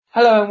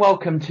Hello and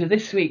welcome to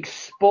this week's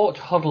Sport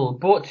Huddle,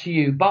 brought to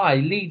you by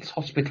Leeds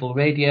Hospital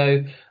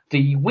Radio,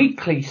 the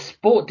weekly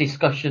sport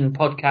discussion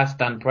podcast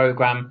and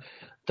programme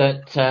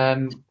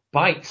that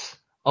bites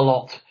a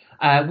lot.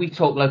 We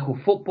talk local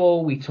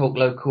football, we talk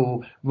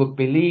local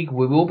rugby league,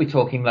 we will be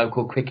talking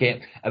local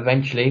cricket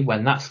eventually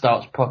when that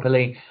starts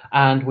properly,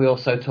 and we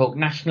also talk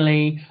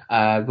nationally,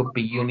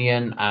 rugby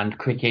union and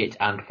cricket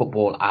and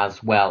football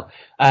as well.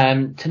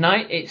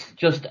 Tonight it's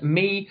just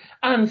me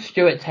and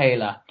Stuart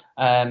Taylor.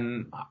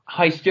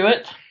 Hi,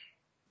 Stuart.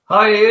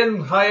 Hi,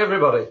 Ian. Hi,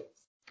 everybody.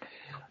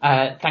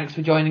 Thanks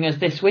for joining us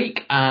this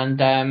week,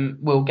 and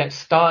we'll get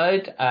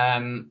started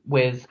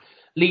with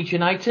Leeds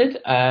United,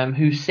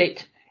 who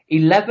sit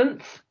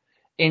 11th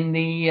in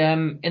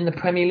the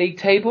Premier League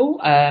table.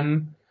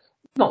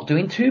 Not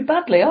doing too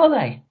badly, are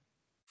they?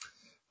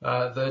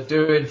 They're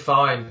doing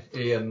fine,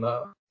 Ian.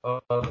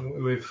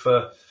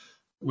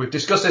 We've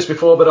discussed this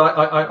before, but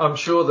I'm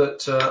sure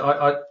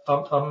that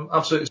I'm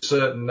absolutely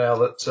certain now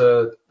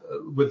that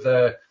with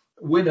their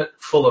win at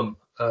Fulham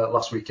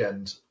last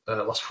weekend,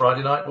 last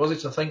Friday night, was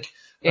it? I think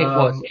it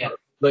was. Yeah.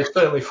 They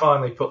certainly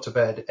finally put to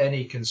bed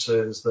any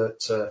concerns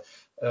that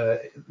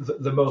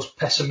the most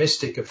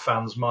pessimistic of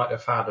fans might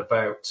have had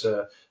about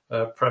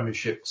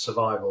Premiership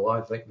survival.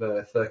 I think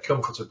they're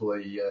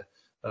comfortably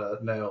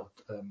now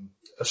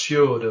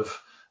assured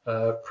of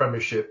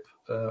Premiership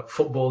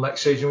football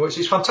next season, which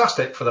is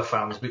fantastic for the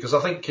fans, because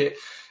I think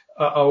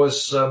I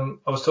was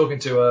talking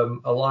to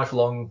a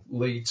lifelong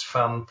Leeds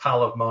fan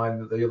pal of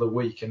mine the other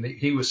week, and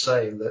he was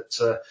saying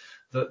that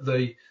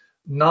the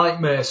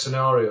nightmare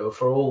scenario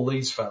for all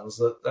Leeds fans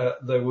that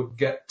they would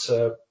get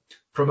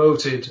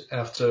promoted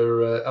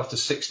after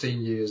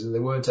 16 years, and they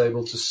weren't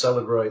able to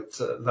celebrate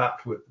that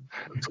with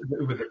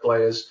the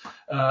players,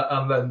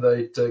 and then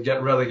they'd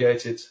get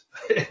relegated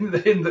in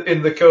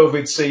the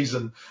COVID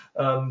season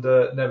and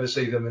never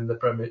see them in the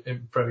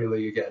Premier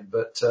League again.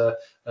 But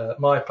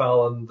my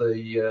pal and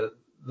the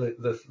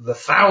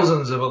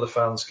thousands of other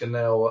fans can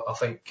now, I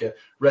think,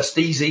 rest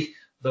easy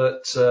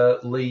that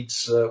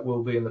Leeds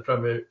will be in the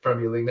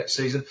Premier League next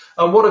season.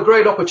 And what a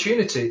great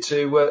opportunity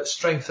to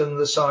strengthen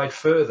the side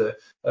further,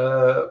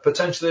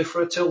 potentially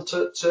for a tilt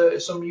at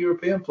some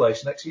European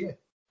place next year.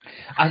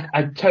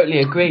 I totally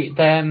agree.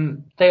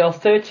 They are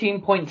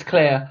 13 points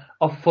clear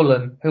of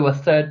Fulham, who are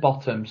third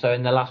bottom, so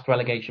in the last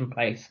relegation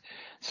place.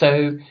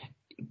 So,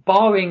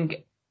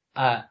 barring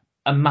a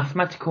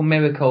mathematical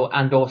miracle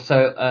and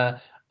also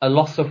a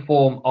loss of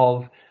form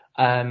of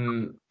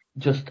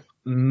just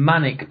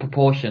manic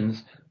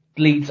proportions,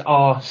 Leeds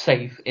are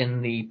safe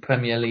in the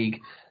Premier League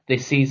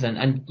this season.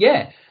 And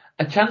yeah,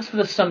 a chance for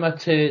the summer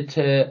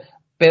to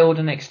build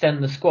and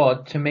extend the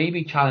squad to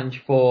maybe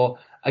challenge for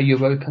a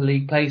Europa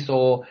League place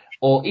or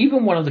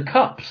even one of the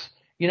cups.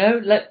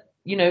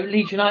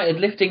 Leeds United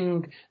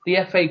lifting the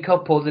FA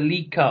Cup or the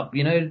League Cup,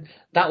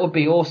 that would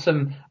be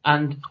awesome.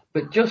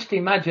 But just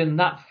imagine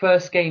that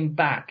first game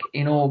back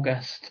in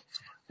August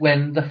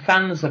when the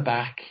fans are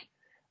back.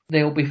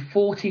 There will be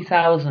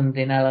 40,000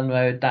 in Ellen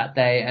Road that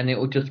day, and it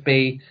will just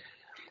be,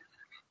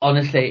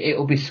 honestly, it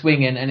will be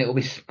swinging and it will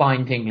be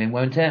spine tingling,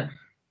 won't it?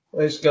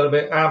 It's going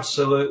to be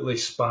absolutely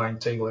spine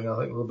tingling. I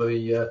think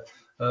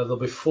there'll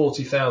be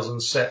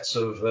 40,000 sets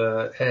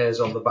of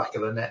hairs on the back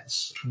of the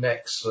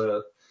necks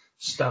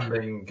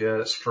standing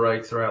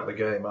straight throughout the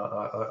game.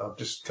 I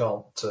just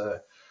can't.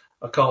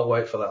 I can't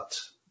wait for that.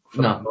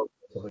 That moment.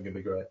 I think it'll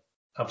be great.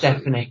 Absolutely.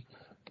 Definitely.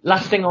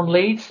 Last thing on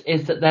Leeds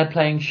is that they're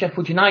playing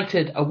Sheffield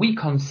United a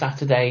week on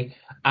Saturday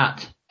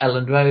at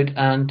Elland Road,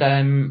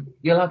 and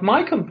you'll have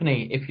my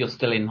company if you're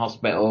still in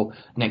hospital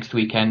next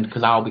weekend,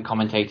 because I'll be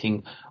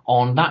commentating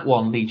on that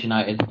one, Leeds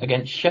United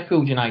against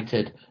Sheffield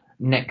United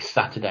next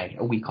Saturday,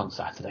 a week on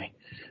Saturday.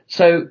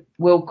 So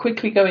we'll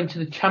quickly go into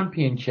the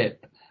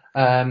Championship.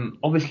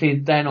 Obviously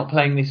they're not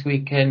playing this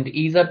weekend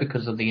either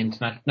because of the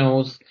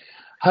internationals.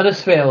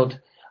 Huddersfield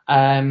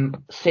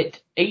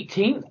sit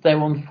 18th. They're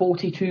on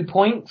 42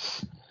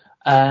 points.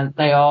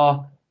 They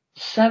are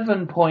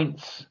 7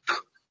 points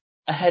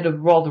ahead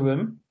of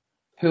Rotherham,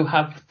 who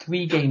have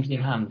 3 games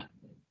in hand.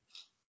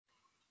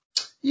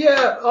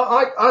 Yeah,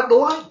 I'd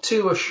like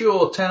to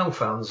assure Town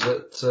fans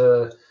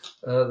that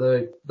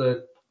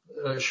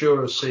they're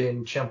sure of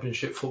seeing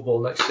Championship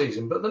football next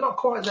season, but they're not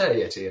quite there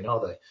yet, Ian,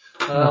 are they?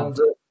 And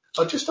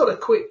I just had a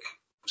quick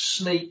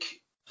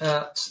sneak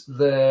at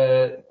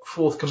their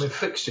forthcoming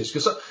fixtures,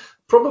 because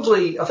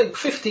probably, I think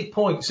 50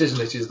 points,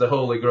 isn't it, is the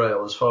holy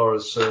grail as far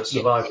as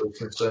survival is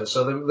concerned.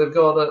 So they've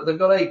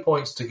got 8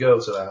 points to go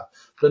to that.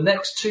 The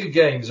next 2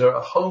 games are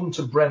at home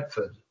to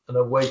Brentford and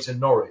away to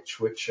Norwich,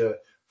 which are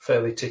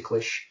fairly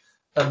ticklish.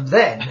 And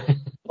then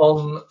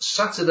on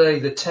Saturday,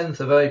 the 10th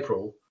of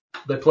April,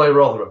 they play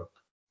Rotherham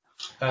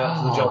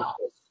at the John.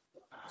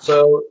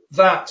 So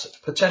that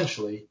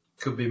potentially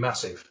could be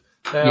massive.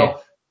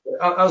 Now,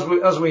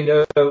 as we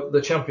know,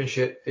 the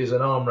Championship is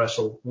an arm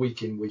wrestle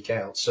week in, week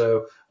out.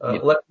 So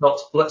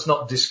let's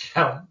not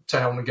discount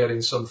Town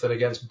getting something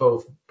against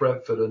both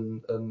Brentford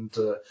and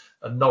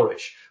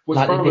Norwich. Which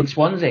like they did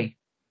Swansea.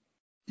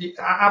 Yeah,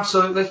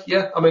 absolutely,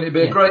 yeah. I mean, it'd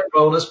be a great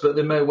bonus, but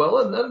they may well,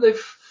 and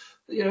they've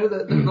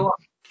the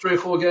last 3 or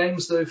 4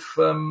 games they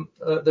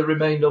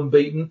remained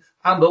unbeaten,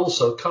 and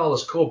also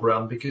Carlos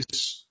Corberán,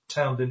 because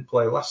Town didn't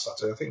play last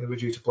Saturday. I think they were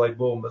due to play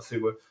Bournemouth,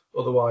 who were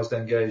otherwise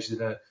engaged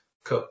in a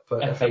FA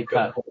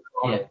Cup final.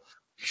 Yeah.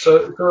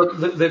 So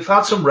they've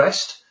had some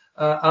rest,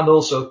 and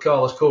also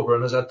Carlos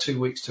Corberán has had 2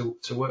 weeks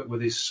to work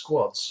with his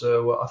squad.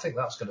 So I think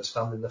that's going to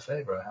stand in their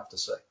favour, I have to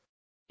say.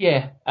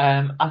 Yeah,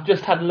 I've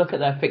just had a look at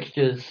their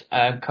fixtures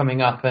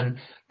coming up, and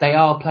they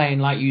are playing,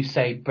 like you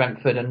say,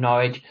 Brentford and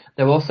Norwich.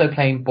 They're also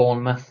playing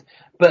Bournemouth,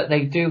 but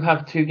they do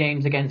have 2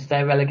 games against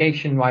their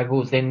relegation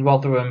rivals in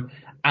Rotherham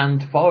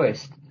and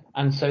Forest,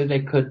 and so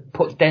they could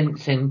put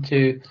dents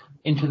into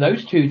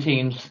those 2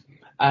 teams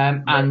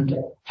and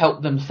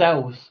help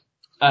themselves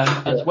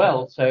as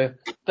well. So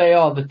they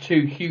are the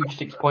 2 huge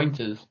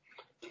 6-pointers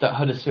that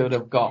Huddersfield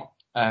have got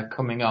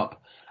coming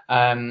up.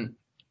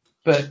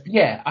 But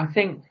yeah, I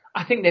think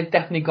they've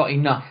definitely got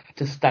enough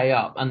to stay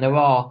up, and there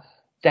are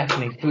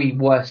definitely 3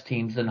 worse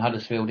teams than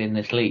Huddersfield in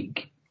this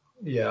league.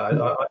 Yeah,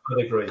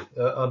 I'd agree.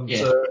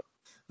 Yeah.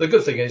 The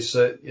good thing is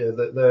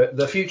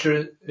their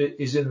future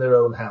is in their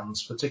own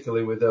hands,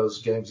 particularly with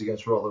those games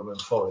against Rotherham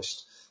and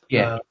Forest.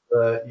 Yeah.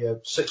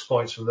 6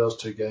 points from those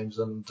 2 games,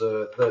 and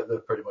they're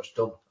pretty much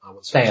done, I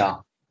would say. They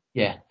are.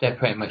 Yeah, they're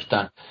pretty much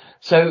done.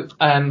 So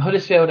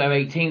Huddersfield are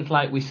 18th,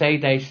 like we say.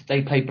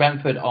 They play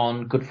Brentford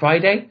on Good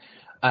Friday,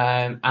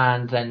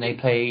 and then they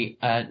play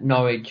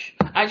Norwich.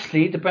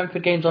 Actually, the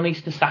Brentford game's on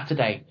Easter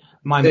Saturday.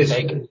 My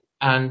mistake.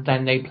 And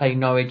then they play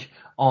Norwich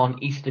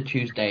on Easter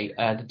Tuesday,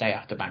 the day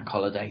after Bank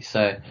Holiday.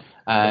 So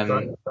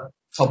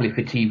probably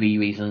for TV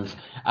reasons.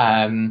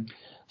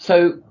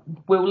 So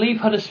we'll leave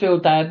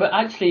Huddersfield there, but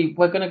actually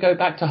we're going to go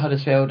back to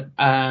Huddersfield.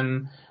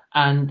 And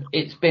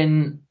it's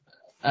been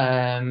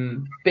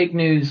big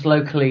news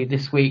locally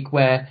this week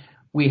where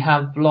we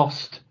have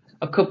lost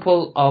a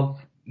couple of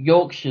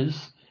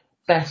Yorkshire's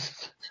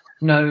best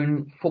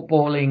known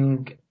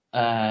footballing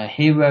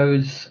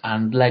heroes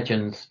and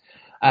legends.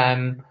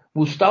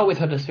 We'll start with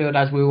Huddersfield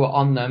as we were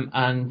on them,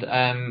 and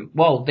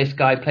this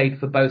guy played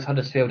for both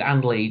Huddersfield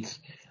and Leeds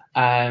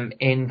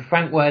in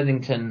Frank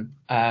Worthington,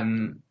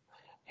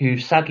 who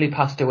sadly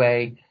passed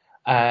away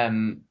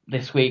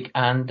this week.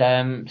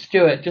 And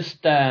Stuart,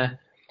 just give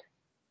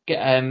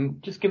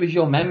us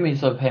your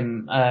memories of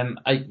him.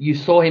 You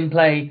saw him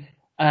play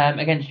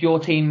against your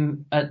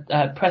team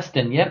at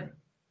Preston, yeah?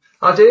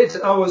 I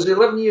did. I was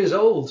 11 years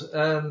old,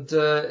 and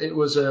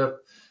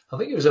I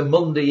think it was a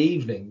Monday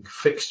evening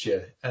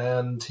fixture,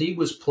 and he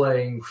was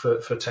playing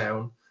for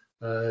Town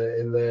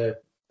in their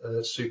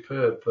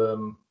superb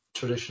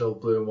traditional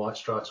blue and white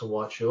stripes and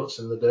white shorts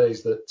in the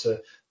days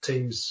that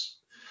teams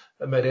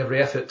made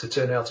every effort to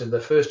turn out in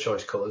their first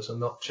choice colours and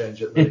not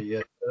change at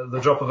the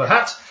drop of a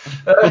hat.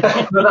 But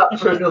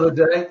that's for another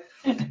day.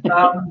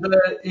 And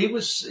it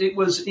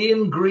was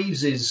Ian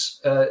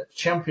Greaves's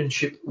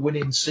championship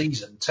winning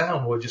season.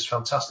 Town were just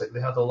fantastic. They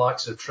had the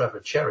likes of Trevor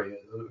Cherry,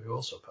 who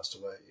also passed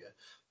away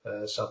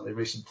sadly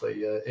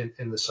recently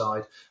in the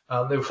side.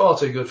 They were far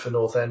too good for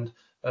North End.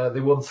 They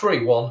won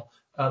 3-1.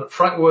 And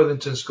Frank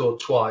Worthington scored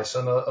twice.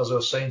 And as I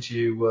was saying to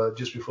you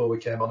just before we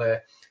came on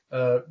air,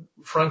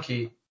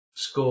 Frankie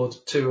scored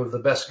 2 of the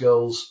best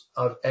goals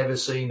I've ever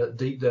seen at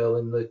Deepdale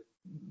in the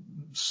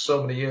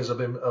so many years I've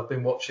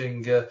been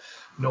watching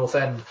North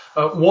End.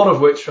 One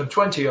of which from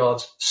 20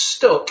 yards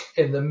stuck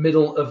in the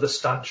middle of the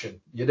stanchion.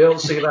 You don't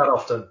see that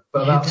often,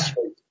 but that's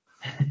sweet.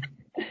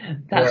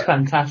 That's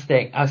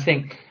fantastic. I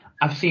think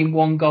I've seen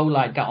one goal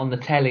like that on the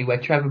telly where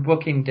Trevor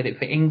Brooking did it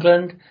for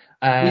England.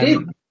 He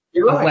did.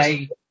 You're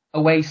right.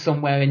 Away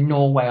somewhere in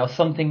Norway or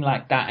something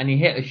like that, and he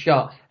hit a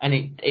shot and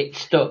it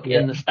stuck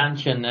in the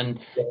stanchion, and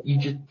you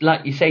just,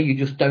 like you say, you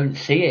just don't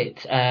see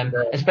it,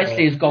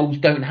 especially as goals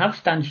don't have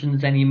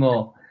stanchions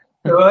anymore.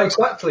 No,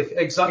 exactly.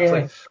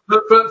 Yeah.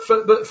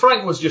 But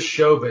Frank was just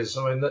showbiz.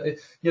 I mean,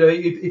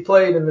 he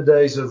played in the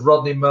days of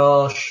Rodney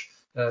Marsh,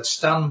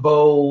 Stan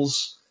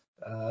Bowles,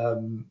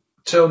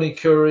 Tony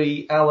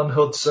Curry, Alan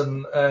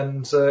Hudson,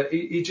 and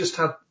he just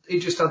had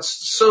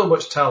so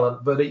much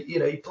talent. But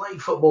he played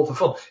football for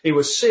fun. He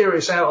was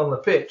serious out on the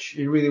pitch.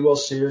 He really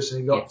was serious,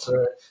 and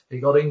he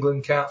got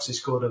England caps. He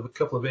scored a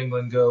couple of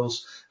England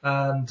goals,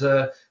 and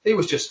he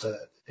was just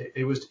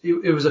it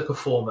was a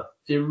performer.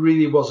 He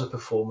really was a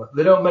performer.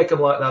 They don't make them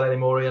like that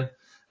anymore, Ian.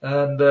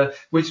 And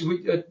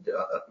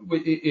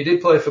he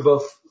did play for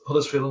both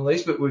Huddersfield and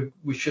Leeds, but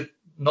we should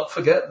not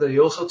forget that he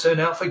also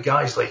turned out for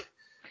Guiseley.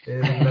 He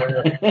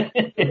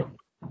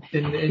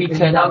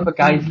turned out for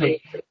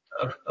Guiseley.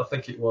 I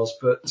think it was,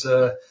 but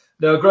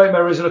no, great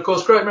memories, and of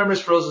course great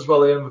memories for us as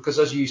well, Ian, because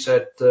as you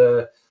said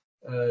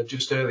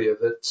just earlier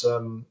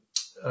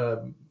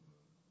that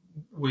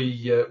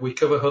we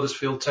cover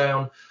Huddersfield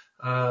Town,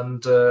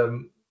 and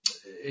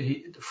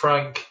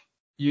Frank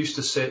used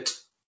to sit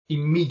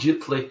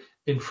immediately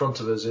in front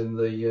of us in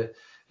the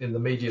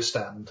media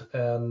stand,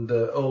 and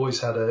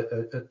always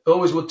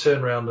would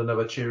turn around and have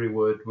a cheery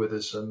word with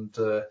us, and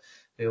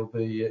he'll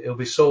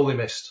be sorely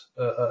missed.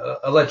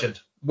 A legend,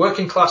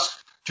 working class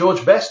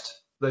George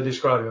Best, they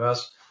describe him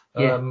as.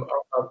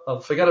 I'll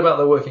forget about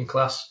the working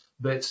class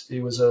bit. He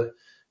was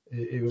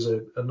he was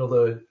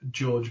another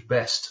George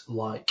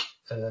Best-like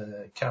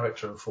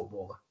character and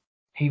footballer.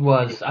 He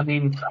was. I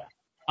mean,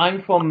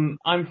 I'm from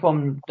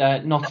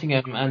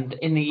Nottingham, and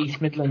in the East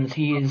Midlands,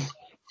 he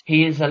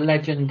is a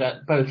legend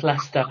at both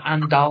Leicester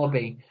and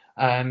Derby,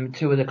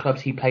 two of the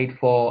clubs he played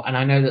for, and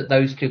I know that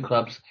those two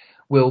clubs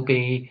will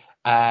be,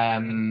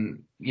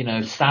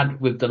 sad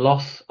with the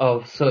loss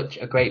of such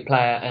a great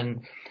player.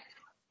 And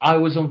I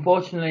was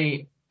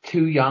unfortunately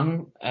too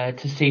young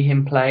to see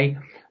him play,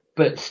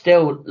 but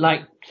still,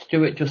 like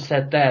Stuart just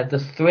said there, the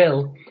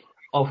thrill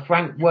of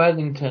Frank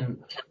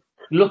Worthington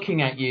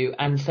looking at you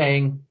and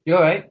saying, "You're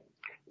all right,"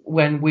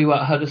 when we were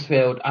at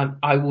Huddersfield,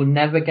 I will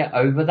never get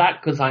over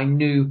that because I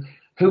knew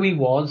who he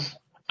was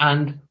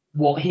and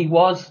what he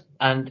was,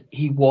 and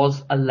he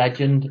was a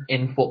legend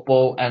in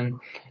football. And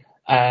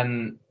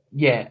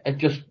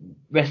just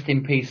rest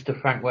in peace to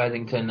Frank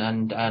Worthington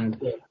and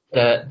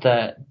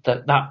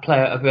that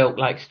player of ilk,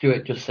 like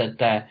Stuart just said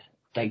there.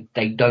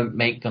 They don't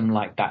make them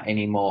like that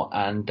anymore,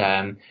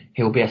 and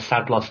he'll be a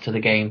sad loss to the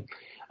game.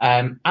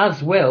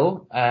 As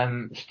will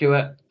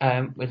Stuart,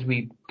 as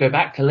we go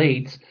back to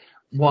Leeds,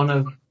 one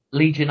of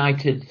Leeds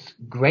United's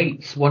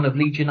greats, one of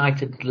Leeds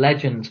United's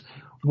legends,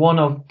 one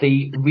of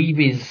the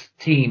Reeves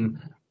team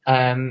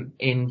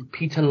in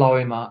Peter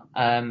Lorimer,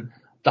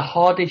 the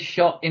hardest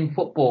shot in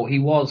football. He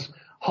was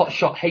Hot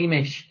Shot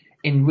Hamish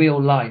in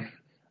real life,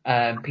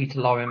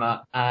 Peter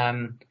Lorimer.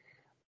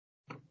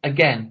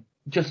 Again,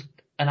 just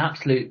an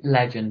absolute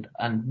legend,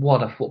 and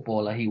what a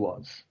footballer he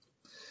was.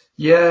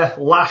 Yeah,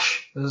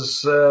 Lash,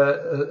 as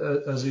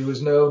he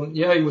was known.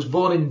 Yeah, he was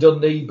born in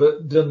Dundee,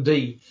 but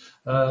definitely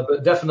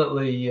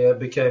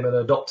became an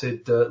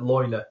adopted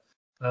loiner,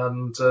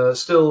 and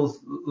still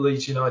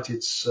Leeds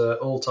United's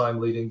all-time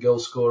leading goal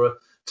scorer,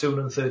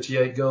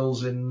 238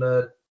 goals in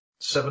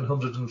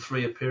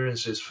 703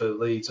 appearances for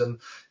Leeds, and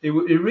he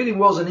really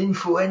was an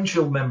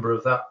influential member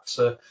of that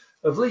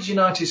of Leeds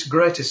United's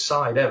greatest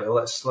side ever.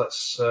 Let's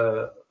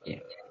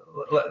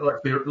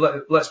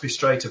be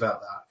straight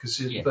about that, because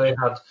they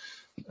had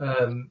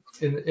in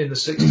the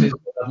 60s, they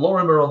had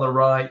Lorimer on the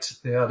right,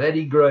 they had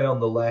Eddie Gray on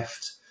the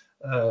left,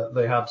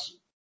 they had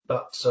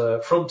that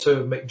front two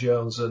of Mick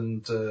Jones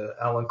and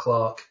Alan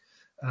Clark,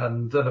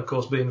 and then of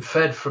course being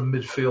fed from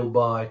midfield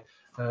by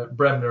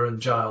Bremner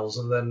and Giles,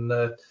 and then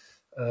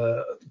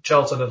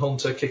Charlton and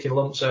Hunter kicking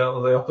lumps out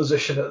of the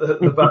opposition at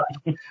the back.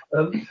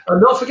 And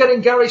not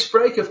forgetting Gary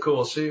Sprake, of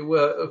course, who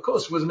of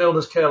course was known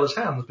as Careless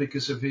Hands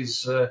because of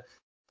his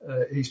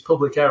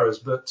public errors,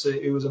 but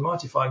he was a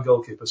mighty fine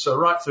goalkeeper. So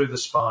right through the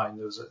spine,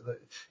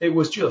 it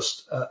was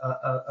just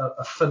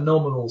a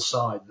phenomenal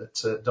side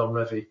that Don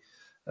Revie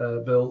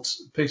built.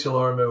 Peter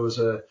Lorimer was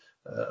a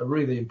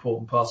really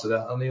important part of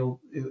that, and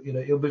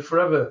he'll be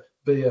forever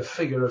be a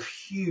figure of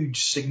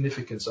huge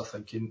significance, I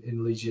think,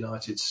 in Leeds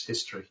United's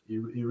history.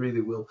 He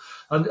really will.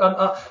 And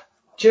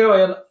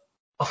Joey,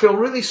 I feel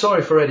really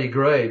sorry for Eddie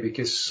Gray,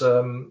 because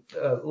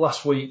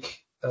last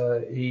week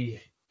he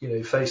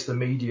faced the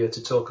media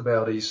to talk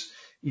about his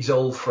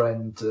old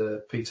friend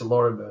Peter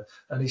Lorimer,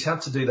 and he's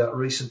had to do that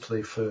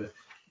recently for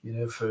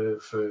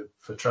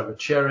Trevor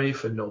Cherry,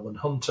 for Norman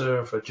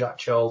Hunter, for Jack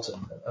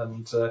Charlton,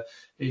 and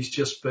he's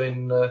just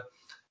been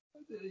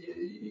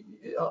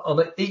on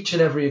each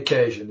and every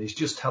occasion, he's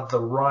just had the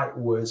right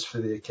words for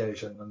the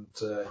occasion. And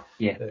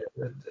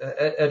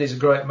Eddie's a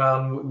great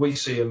man. We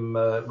see him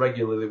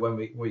regularly when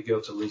we go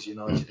to Leeds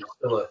United. He's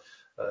still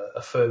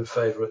a firm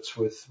favourite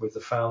with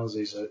the fans.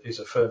 He's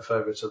a firm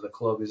favourite of the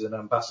club. He's an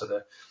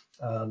ambassador,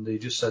 and he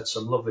just said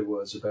some lovely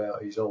words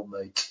about his old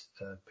mate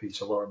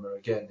Peter Lorimer.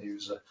 Again, he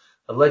was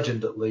a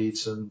legend at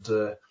Leeds, and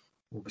will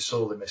be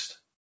sorely missed.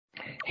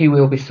 He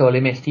will be sorely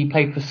missed. He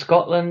played for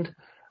Scotland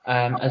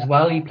as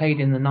well. He played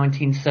in the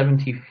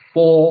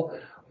 1974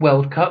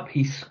 World Cup.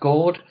 He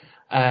scored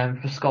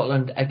for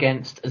Scotland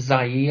against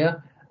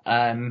Zaire,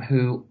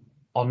 who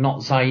are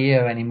not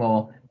Zaire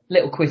anymore.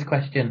 Little quiz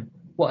question.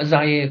 What is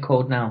Zaire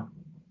called now?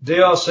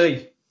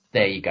 DRC.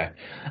 There you go.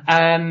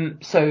 Yeah,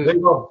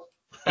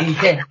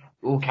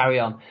 we'll carry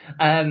on.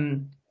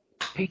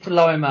 Peter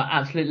Lorimer,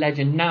 absolute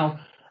legend. Now,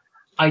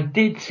 I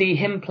did see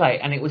him play,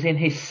 and it was in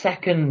his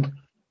second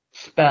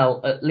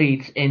spell at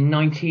Leeds in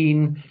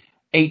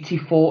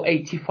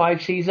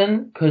 1984-85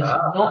 season,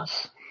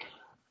 because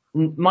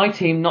my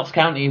team, Notts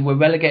County, were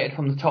relegated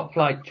from the top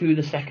flight to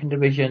the second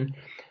division,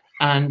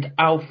 and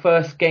our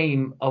first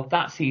game of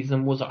that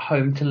season was at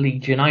home to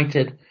Leeds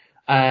United,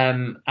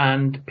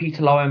 and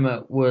Peter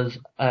Lorimer was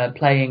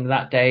playing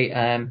that day.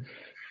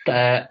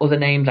 Other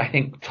names, I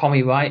think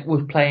Tommy Wright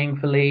was playing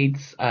for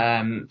Leeds,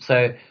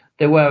 so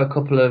there were a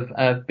couple of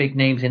big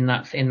names in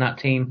that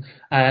team.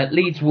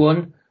 Leeds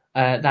won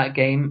that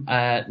game.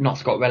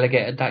 Notts got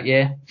relegated that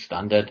year,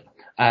 standard.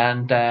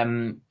 And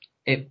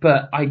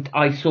but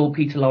I saw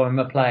Peter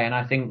Lorimer play, and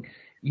I think,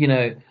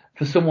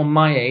 for someone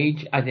my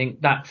age, I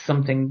think that's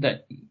something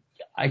that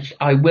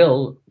I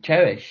will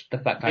cherish, the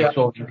fact I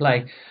saw him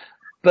play.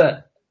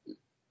 But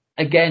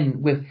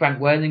again, with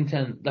Frank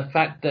Worthington, the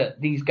fact that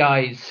these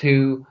guys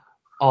who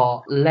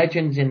are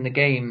legends in the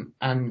game,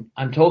 and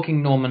I'm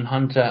talking Norman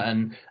Hunter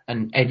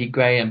and Eddie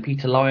Gray and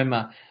Peter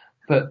Lorimer,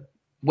 but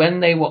when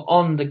they were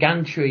on the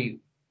gantry,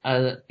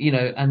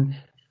 and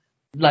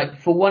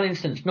like for one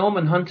instance,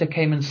 Norman Hunter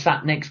came and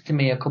sat next to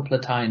me a couple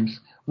of times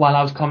while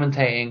I was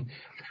commentating,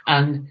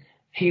 and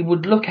he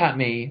would look at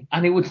me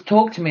and he would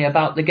talk to me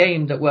about the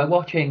game that we're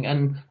watching,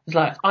 and it's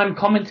like I'm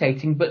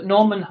commentating, but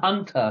Norman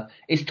Hunter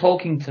is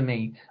talking to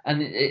me, and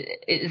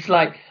it's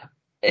like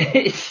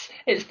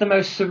it's the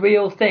most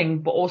surreal thing,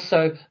 but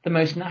also the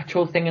most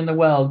natural thing in the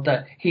world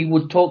that he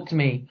would talk to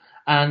me.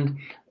 And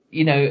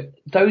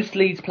those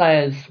Leeds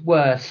players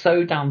were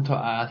so down to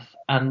earth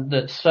and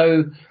that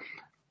so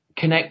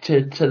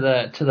connected to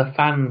the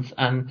fans.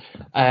 And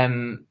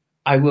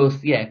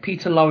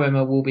Peter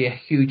Lorimer will be a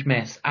huge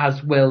miss,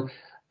 as will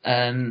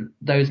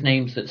those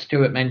names that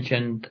Stuart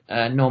mentioned,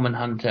 Norman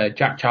Hunter,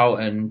 Jack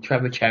Charlton,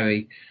 Trevor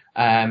Cherry,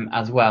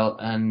 as well.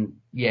 And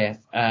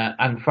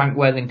and Frank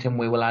Worthington,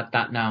 we will add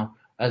that now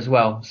as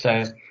well.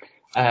 So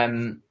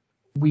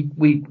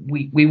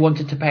we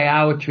wanted to pay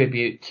our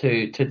tribute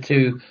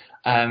to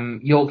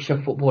Yorkshire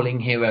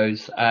footballing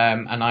heroes,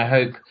 and I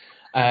hope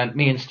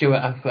me and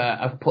Stuart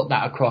have put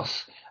that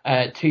across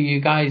to you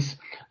guys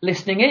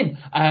listening in.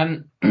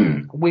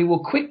 We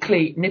will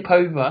quickly nip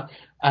over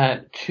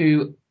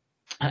to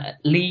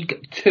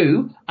League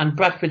Two and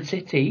Bradford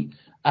City,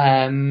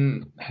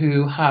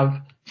 who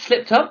have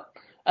slipped up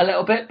a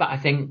little bit, but I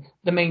think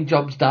the main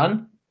job's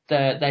done.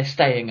 They're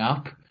staying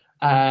up.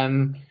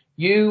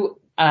 You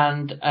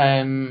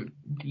and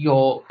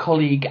your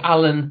colleague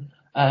Alan,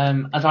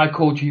 as I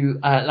called you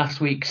last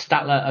week,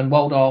 Statler and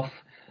Waldorf,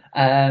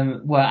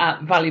 were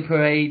at Valley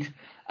Parade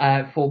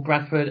for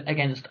Bradford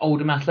against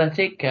Oldham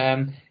Athletic.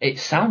 It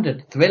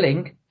sounded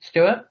thrilling,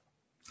 Stuart.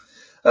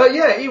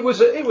 It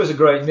was a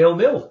great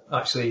 0-0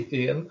 actually,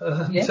 Ian,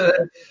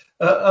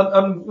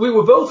 and we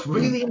were both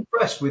really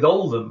impressed with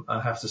Oldham, I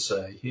have to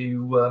say,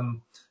 who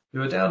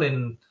were down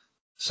in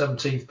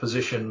 17th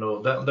position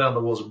or down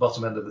towards the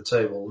bottom end of the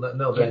table,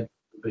 no danger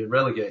of being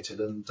relegated,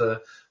 and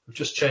we've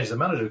just changed the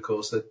manager, of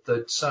course. They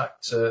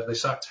sacked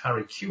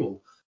Harry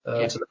Kewell.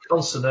 To the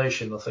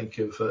consternation, I think,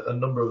 of a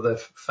number of their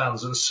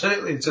fans, and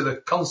certainly to the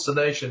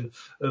consternation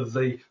of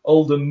the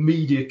Oldham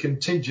media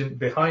contingent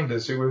behind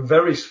us, who were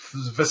very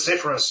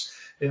vociferous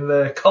in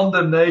their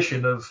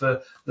condemnation of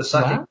the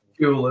sacking of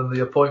Kewell and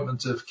the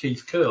appointment of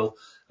Keith Curle.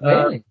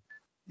 Really?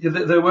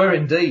 They were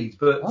indeed,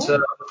 but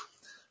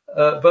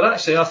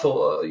actually, I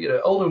thought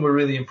Oldham were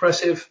really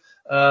impressive.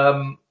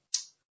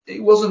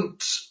 It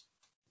wasn't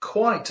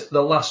quite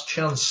the last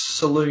chance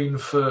saloon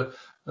for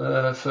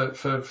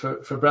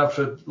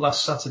Bradford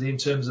last Saturday in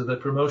terms of their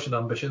promotion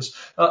ambitions.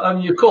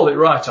 And you call it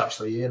right,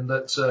 actually, Ian,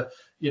 that,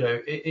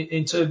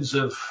 in terms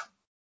of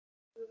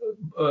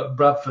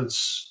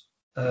Bradford's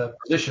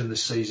position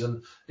this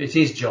season, it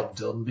is job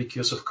done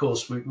because, of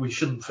course, we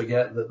shouldn't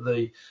forget that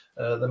the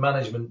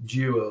management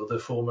duo, the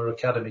former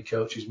academy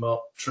coaches,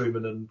 Mark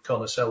Truman and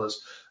Connor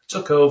Sellers,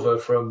 took over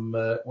from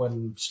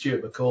when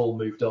Stuart McCall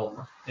moved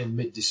on in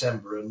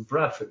mid-December, and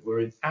Bradford were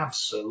in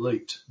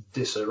absolute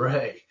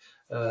disarray.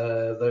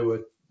 They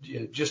were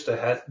just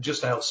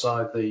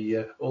outside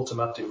the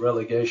automatic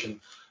relegation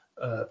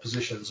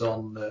positions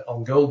on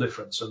goal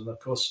difference, and of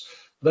course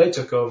they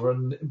took over,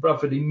 and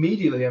Bradford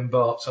immediately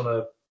embarked on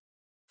a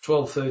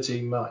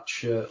 12-13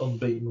 match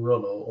unbeaten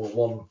run,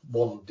 or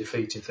one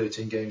defeat in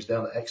 13 games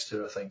down at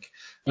Exeter, I think.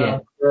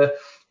 And,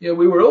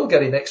 we were all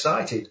getting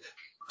excited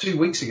 2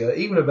 weeks ago,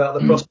 even about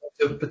the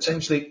prospect of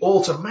potentially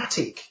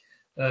automatic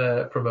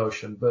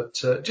promotion, but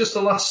just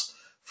the last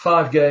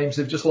 5 games,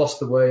 they've just lost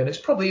the way, and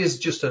it probably is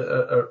just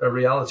a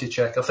reality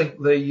check. I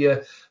think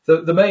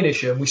the main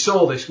issue, and we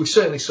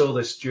certainly saw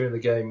this during the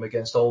game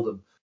against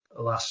Oldham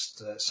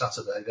last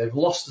Saturday. They've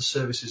lost the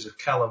services of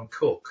Callum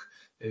Cook,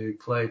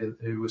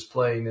 who was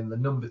playing in the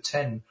number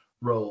 10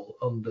 role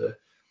under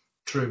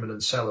Truman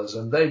and Sellers,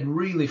 and they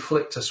really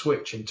flicked a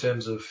switch in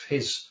terms of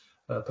his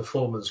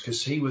performance,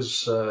 because he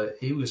was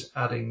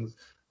adding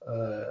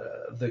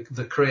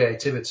the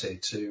creativity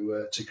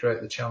to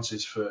create the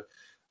chances for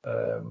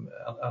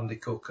Andy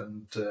Cook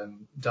and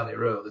Danny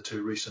Rowe, the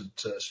 2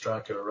 recent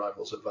striker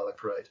arrivals at Valley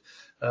Parade.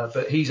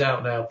 But he's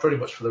out now pretty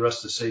much for the rest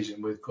of the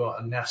season with quite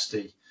a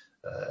nasty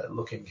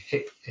looking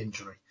hip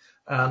injury.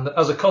 And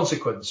as a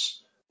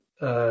consequence,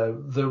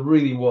 there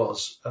really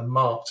was a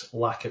marked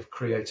lack of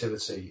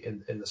creativity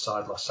in the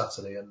side last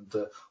Saturday, and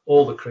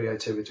all the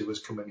creativity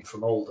was coming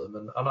from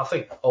Oldham. And I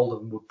think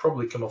Oldham would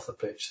probably come off the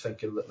pitch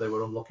thinking that they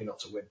were unlucky not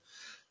to win.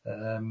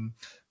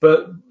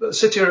 But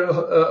City are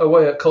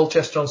away at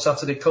Colchester on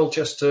Saturday.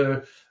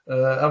 Colchester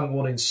haven't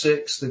won in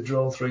 6. They've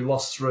drawn 3,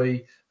 lost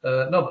 3.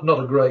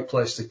 Not a great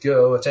place to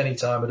go at any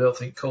time, I don't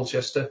think,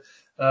 Colchester.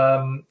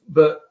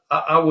 But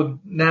I would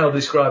now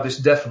describe this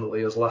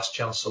definitely as last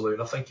chance saloon.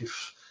 I think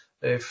if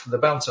the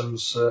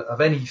Bantams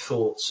have any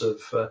thoughts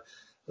of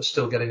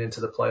still getting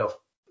into the playoff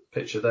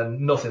picture,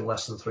 then nothing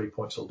less than 3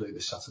 points will do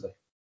this Saturday.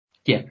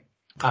 Yeah,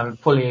 I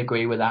fully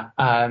agree with that.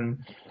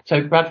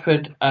 So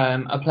Bradford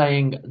are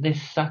playing this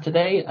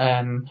Saturday.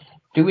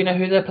 Do we know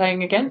who they're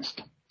playing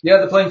against? Yeah,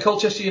 they're playing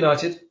Colchester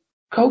United.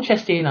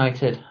 Colchester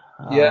United.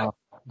 Yeah.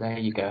 Ah, there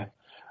you go.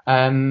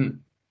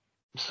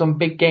 Some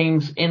big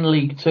games in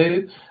League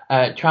Two.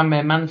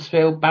 Tranmere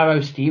Mansfield,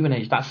 Barrow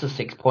Stevenage. That's a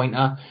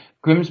 6-pointer.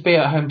 Grimsby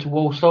at home to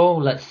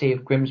Walsall. Let's see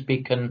if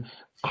Grimsby can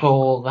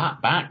claw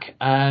that back.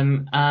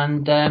 And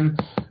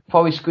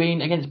Forest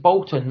Green against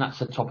Bolton.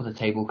 That's a top of the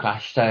table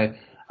clash. So,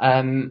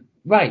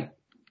 right.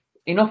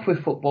 Enough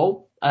with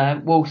football.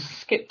 We'll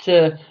skip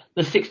to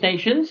the Six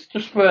Nations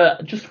just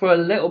for a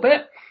little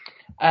bit.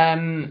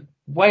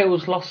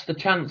 Wales lost the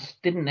chance,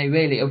 didn't they?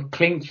 Really, of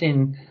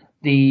clinching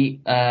the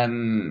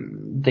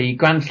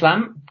Grand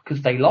Slam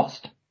because they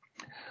lost.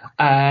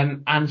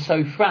 And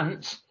so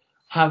France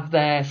have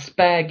their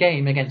spare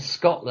game against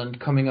Scotland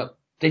coming up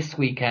this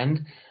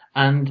weekend,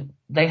 and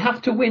they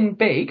have to win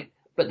big,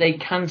 but they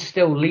can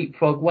still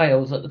leapfrog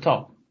Wales at the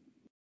top.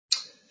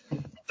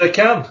 They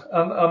can,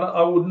 and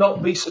I would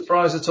not be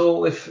surprised at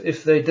all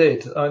if they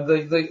did.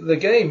 The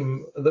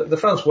game, the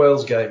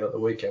France-Wales game at the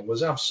weekend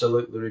was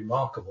absolutely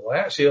remarkable. I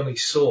actually only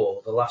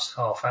saw the last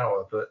half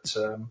hour, but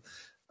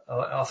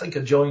I think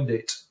I joined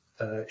it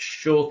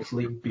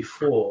shortly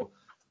before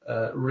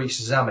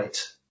Reece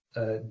Zammit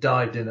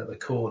dived in at the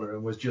corner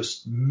and was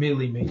just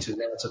millimetres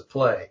out of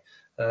play.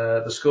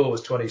 The score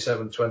was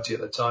 27-20 at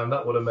the time.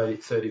 That would have made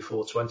it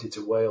 34-20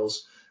 to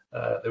Wales.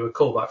 They were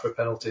called back for a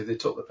penalty. They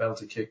took the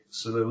penalty kick,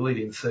 so they were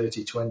leading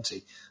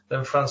 30-20.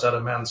 Then France had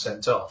a man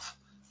sent off.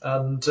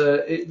 And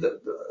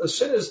as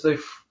soon as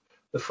the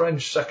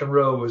French second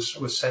row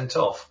was sent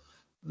off,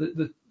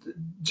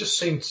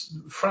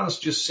 France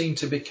just seemed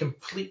to be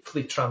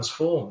completely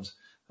transformed.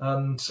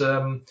 And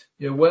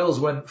Wales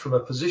went from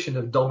a position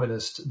of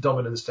dominance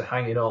to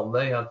hanging on.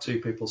 They had two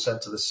players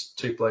sent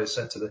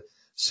to the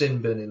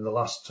sin bin in the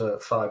last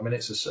 5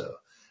 minutes or so,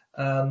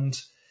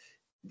 and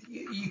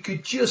you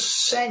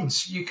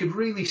could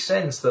really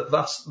sense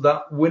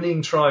that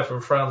winning try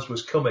from France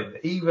was coming.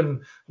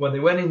 Even when they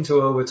went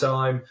into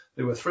overtime,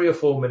 they were 3 or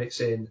 4 minutes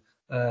in,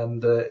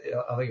 and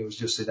I think it was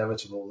just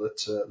inevitable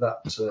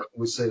that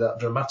we'd see that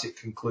dramatic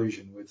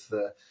conclusion with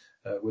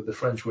the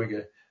French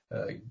winger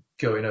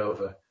going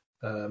over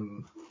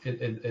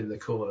in the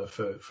corner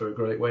for a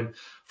great win.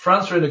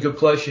 France are in a good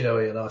place,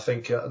 Ian. I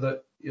think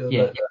that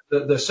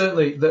they're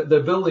certainly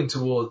they're building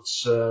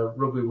towards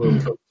Rugby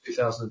World Cup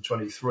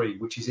 2023,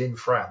 which is in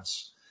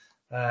France,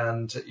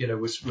 and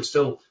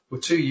we're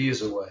 2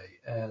 years away,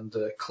 and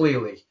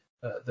clearly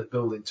they're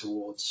building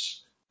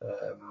towards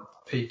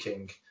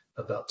peaking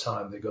at that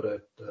time. They've got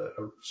a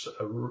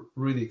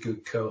really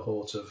good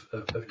cohort of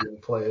young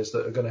players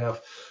that are going to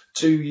have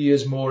 2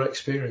 years more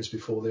experience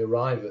before they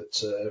arrive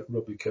at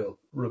Rugby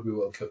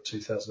World Cup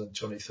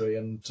 2023,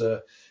 and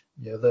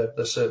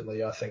they're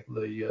certainly, I think,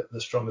 the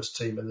strongest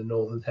team in the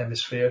Northern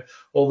Hemisphere.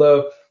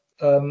 Although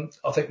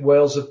I think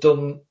Wales have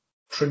done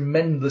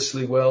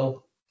tremendously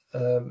well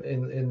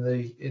in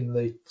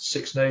the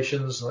Six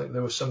Nations. I think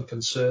there were some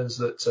concerns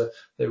that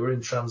they were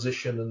in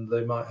transition and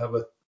they might have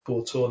a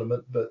poor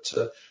tournament, but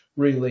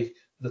really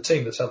the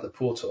team that's had the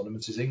poor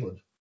tournament is England.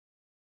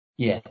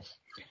 Yes,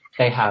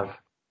 they have.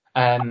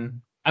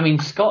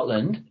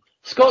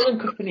 Scotland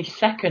could finish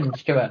second,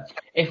 Stuart,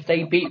 if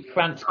they beat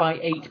France by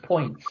 8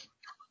 points.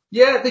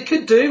 Yeah, they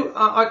could do.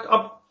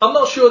 I'm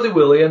not sure they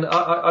will, Ian.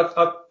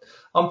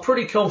 I'm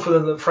pretty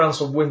confident that France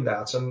will win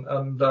that,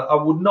 and I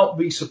would not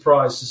be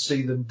surprised to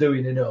see them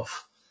doing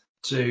enough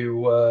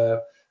to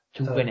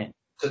win it.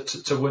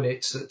 To win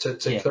it, to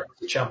claim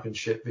the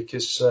championship,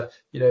 because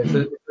if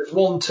there's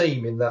one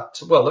team in that,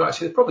 well,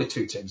 there's probably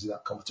two teams in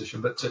that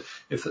competition, but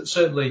if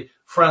certainly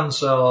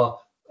France are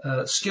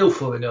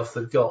skillful enough,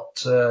 they've got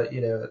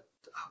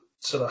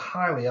sort of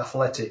highly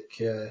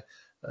athletic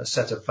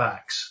set of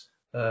backs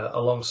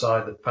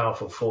alongside the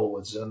powerful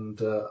forwards,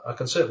 and I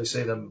can certainly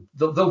see them.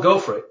 They'll go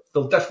for it.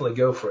 They'll definitely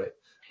go for it.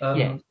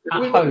 At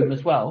home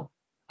as well.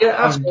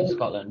 Yeah, home to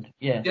Scotland.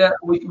 Yeah. Yeah,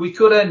 we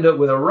could end up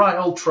with a right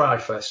old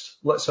tri-fest.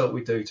 Let's hope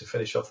we do, to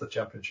finish off the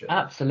championship.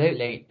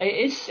 Absolutely.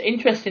 It's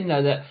interesting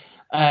though that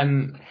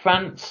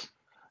France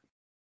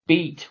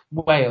beat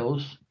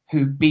Wales,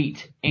 who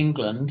beat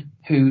England,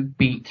 who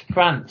beat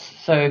France.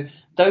 So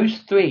those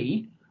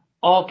three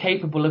are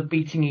capable of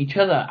beating each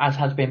other, as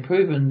has been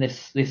proven.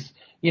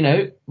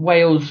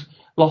 Wales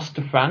lost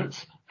to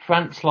France,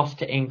 France lost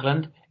to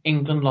England,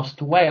 England lost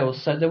to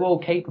Wales. So they're all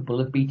capable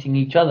of beating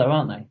each other,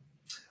 aren't they?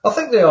 I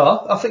think they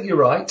are. I think you're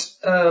right.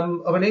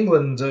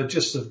 England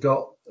just have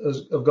got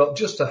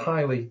just a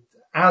highly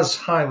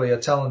a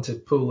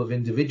talented pool of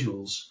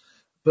individuals,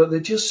 but they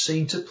just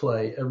seem to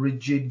play a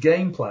rigid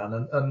game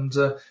plan. And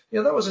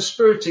that was a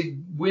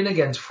spirited win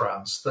against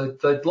France.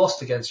 They'd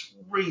lost against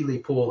really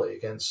poorly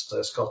against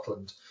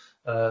Scotland.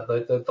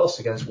 They'd lost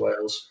against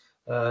Wales.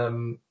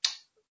 And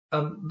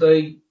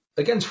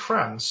against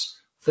France,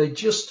 they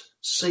just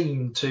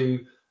seemed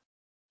to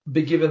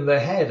be given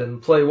their head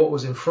and play what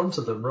was in front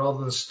of them rather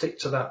than stick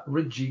to that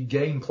rigid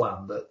game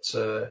plan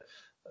that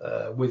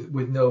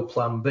with no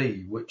plan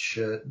B, which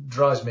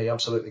drives me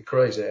absolutely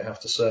crazy, I have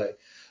to say.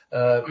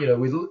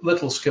 with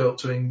little scope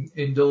to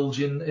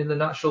indulge in the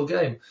natural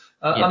game.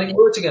 Yeah. And it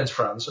worked against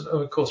France. And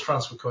of course,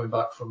 France were coming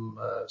back from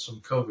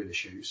some COVID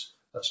issues.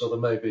 So there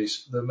may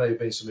have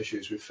been some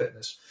issues with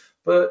fitness.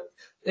 But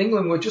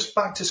England were just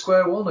back to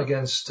square one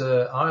against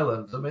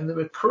Ireland. I mean, they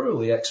were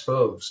cruelly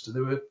exposed.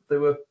 They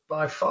were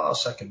by far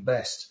second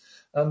best.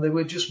 And they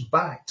were just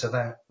back to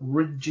that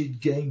rigid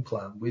game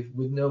plan with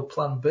no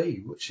plan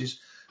B, which is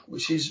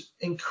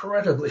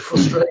incredibly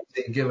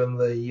frustrating given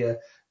the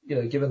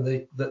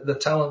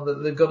talent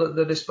that they've got at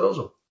their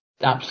disposal.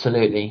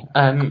 Absolutely.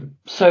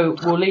 So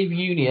we'll leave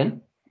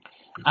Union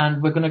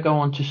and we're going to go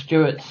on to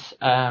Stuart's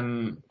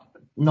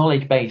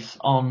knowledge base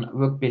on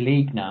rugby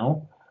league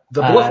now.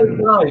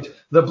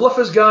 The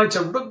Bluffer's Guide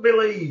to Rugby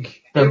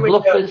League. The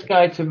Bluffer's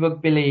Guide to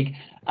Rugby League.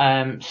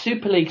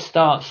 Super League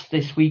starts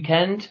this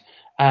weekend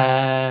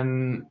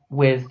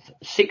with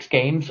 6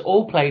 games,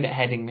 all played at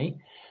Headingley.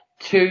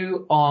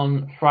 2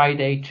 on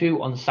Friday, 2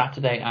 on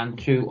Saturday, and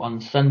 2 on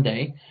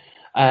Sunday.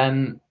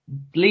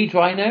 Leeds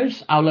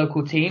Rhinos, our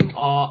local team,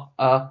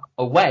 are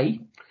away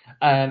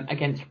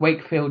against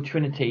Wakefield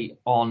Trinity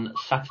on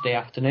Saturday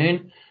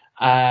afternoon.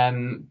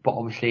 But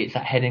obviously it's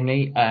at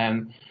Headingley.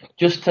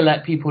 Just to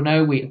let people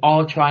know, we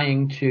are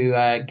trying to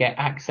get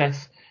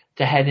access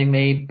to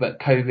Headingley, but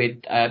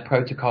COVID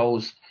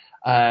protocols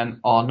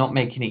are not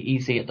making it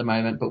easy at the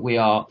moment. But we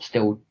are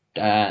still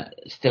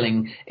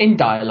in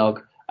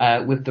dialogue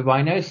with the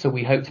Rhinos, so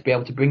we hope to be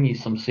able to bring you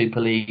some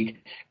Super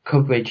League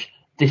coverage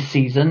this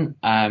season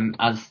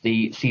as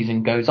the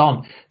season goes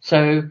on.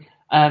 So,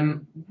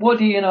 what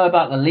do you know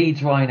about the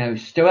Leeds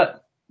Rhinos, Stuart?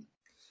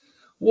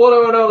 What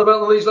do I know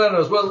about the Leeds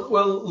Rhinos?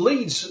 Well,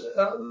 Leeds,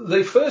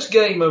 the first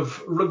game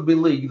of rugby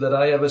league that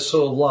I ever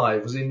saw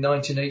live was in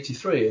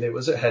 1983, and it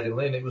was at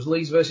Headingley, and it was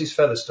Leeds versus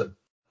Featherstone,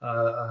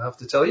 I have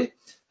to tell you.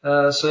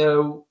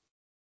 So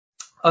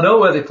I know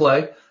where they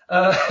play.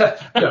 I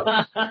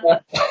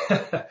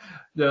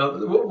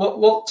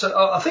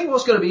think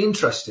what's going to be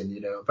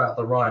interesting, about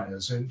the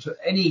Rhinos, and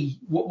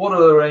what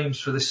are their aims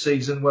for this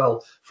season?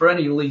 Well, for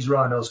any Leeds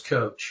Rhinos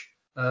coach,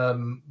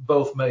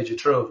 both major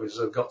trophies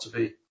have got to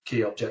be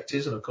key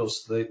objectives, and of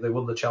course they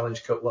won the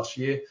Challenge Cup last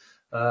year.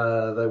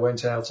 They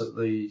went out at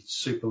the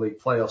Super League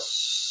playoff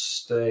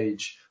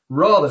stage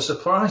rather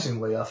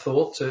surprisingly, I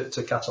thought,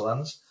 to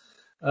Catalans.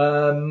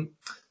 But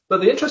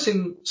the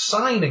interesting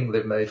signing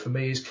they've made for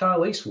me is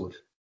Kyle Eastwood.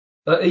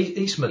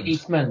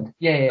 Eastman.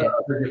 Yeah. I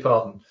beg your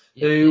pardon.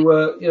 Yeah.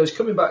 Who, is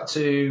coming back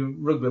to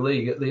rugby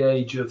league at the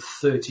age of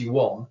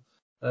 31,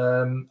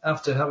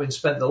 after having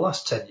spent the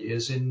last 10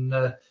 years in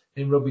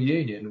rugby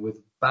union with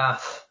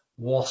Bath,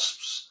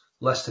 Wasps,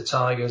 Leicester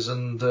Tigers,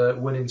 and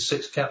winning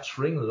 6 caps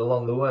for England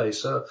along the way.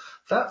 So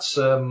that's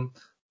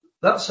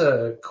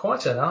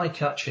quite an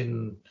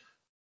eye-catching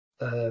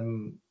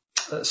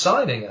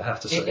signing, I have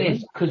to say. It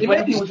is, because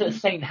when he was at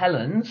St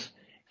Helens,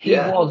 he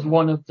was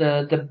one of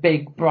the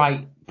big,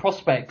 bright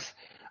prospects.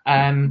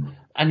 And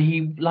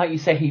he, like you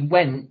say, he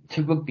went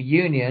to rugby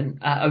union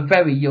at a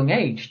very young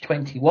age,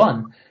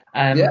 21.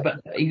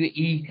 But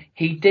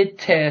he did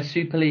tear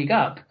Super League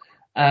up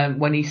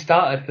when he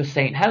started for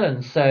St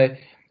Helens. So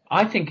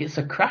I think it's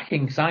a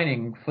cracking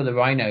signing for the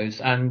Rhinos,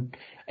 and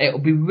it'll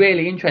be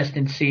really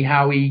interesting to see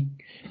how he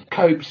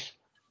copes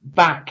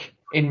back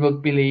in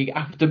rugby league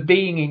after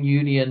being in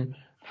union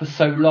for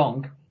so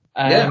long.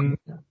 I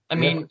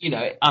mean,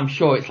 I'm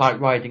sure it's like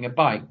riding a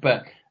bike,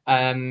 but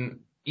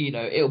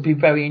it'll be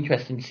very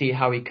interesting to see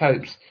how he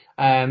copes.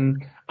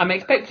 I'm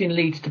expecting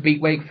Leeds to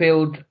beat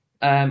Wakefield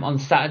on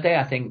Saturday.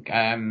 I think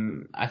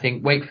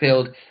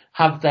Wakefield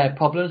have their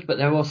problems, but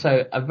they're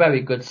also a very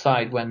good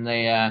side when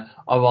they are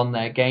on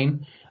their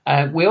game.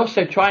 We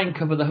also try and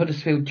cover the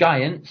Huddersfield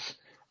Giants,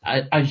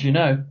 as you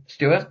know,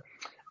 Stuart.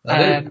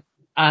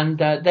 And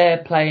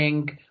they're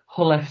playing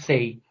Hull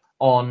FC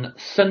on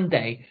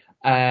Sunday,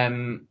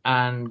 and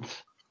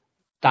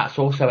that's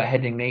also at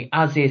Headingley,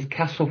 as is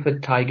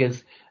Castleford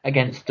Tigers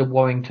against the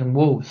Warrington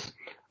Wolves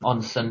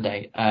on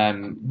Sunday.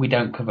 We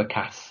don't cover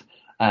Cass,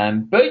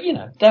 but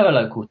they're a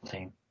local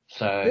team.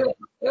 So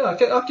I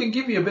can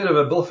give you a bit of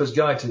a Bluffer's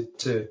guide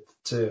to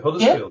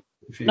Huddersfield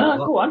if you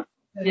want. Go on.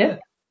 Yeah.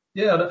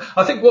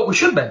 I think what we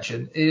should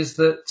mention is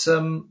that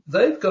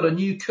they've got a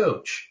new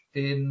coach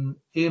in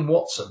Ian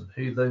Watson,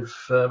 who they've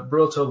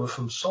brought over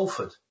from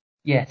Salford.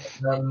 Yes.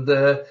 And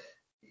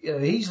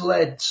he's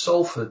led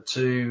Salford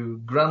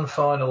to Grand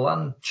Final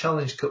and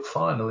Challenge Cup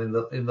Final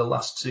in the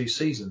last 2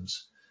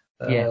 seasons.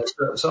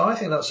 So I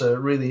think that's a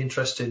really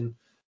interesting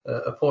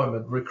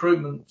appointment.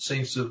 Recruitment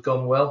seems to have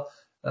gone well,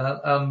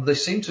 and they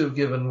seem to have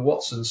given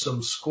Watson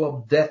some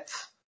squad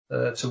depth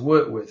to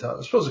work with.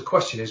 I suppose the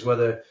question is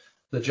whether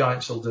the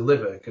Giants will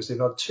deliver, because they've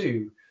had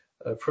 2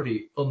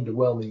 pretty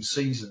underwhelming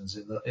seasons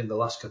in the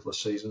last couple of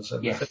seasons.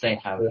 And yes, they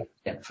have.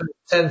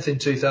 10th in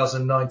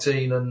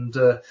 2019, and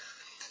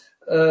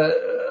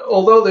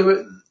although they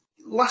were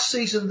last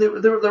season, they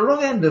were at the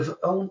wrong end of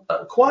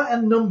quite a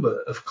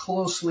number of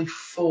closely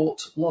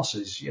fought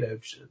losses.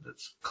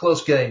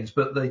 Close games,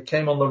 but they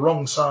came on the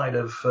wrong side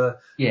of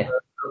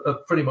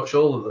pretty much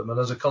all of them, and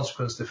as a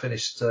consequence, they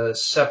finished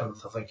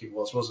seventh, I think it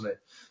was, wasn't it?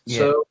 Yeah.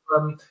 So,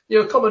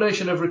 a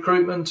combination of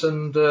recruitment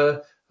and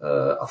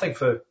I think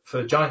for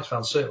Giants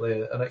fans,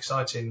 certainly an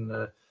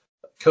exciting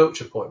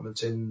coach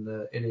appointment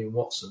in Ian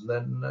Watson.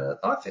 Then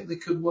I think they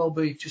could well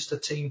be just a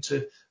team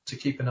to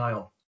keep an eye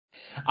on.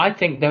 I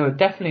think they were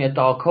definitely a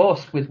dark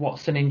horse with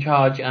Watson in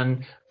charge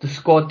and the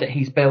squad that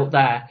he's built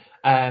there.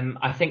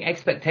 I think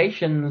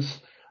expectations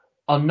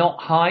are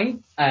not high,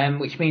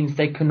 which means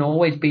they can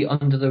always be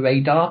under the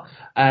radar.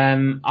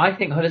 I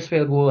think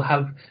Huddersfield will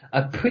have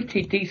a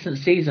pretty decent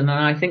season, and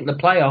I think the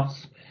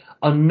playoffs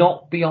are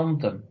not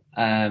beyond them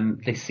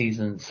this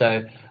season.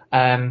 So,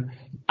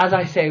 as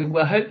I say,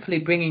 we're hopefully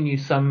bringing you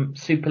some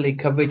Super League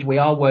coverage. We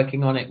are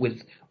working on it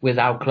with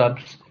our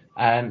clubs,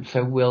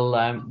 so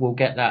we'll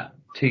get that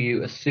to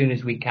you as soon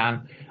as we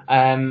can.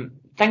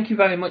 Thank you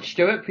very much,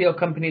 Stuart, for your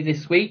company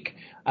this week.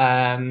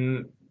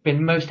 Been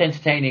most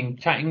entertaining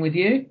chatting with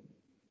you.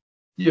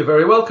 You're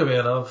very welcome,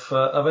 Ian.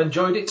 I've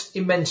enjoyed it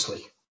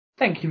immensely.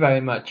 Thank you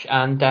very much.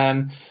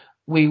 And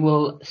we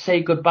will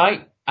say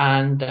goodbye,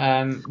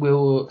 and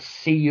we'll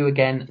see you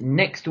again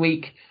next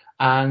week,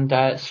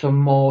 and some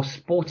more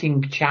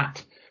sporting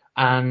chat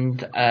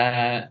and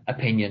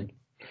opinion.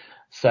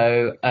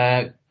 So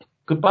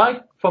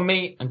goodbye from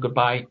me, and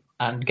goodbye,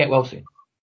 and get well soon.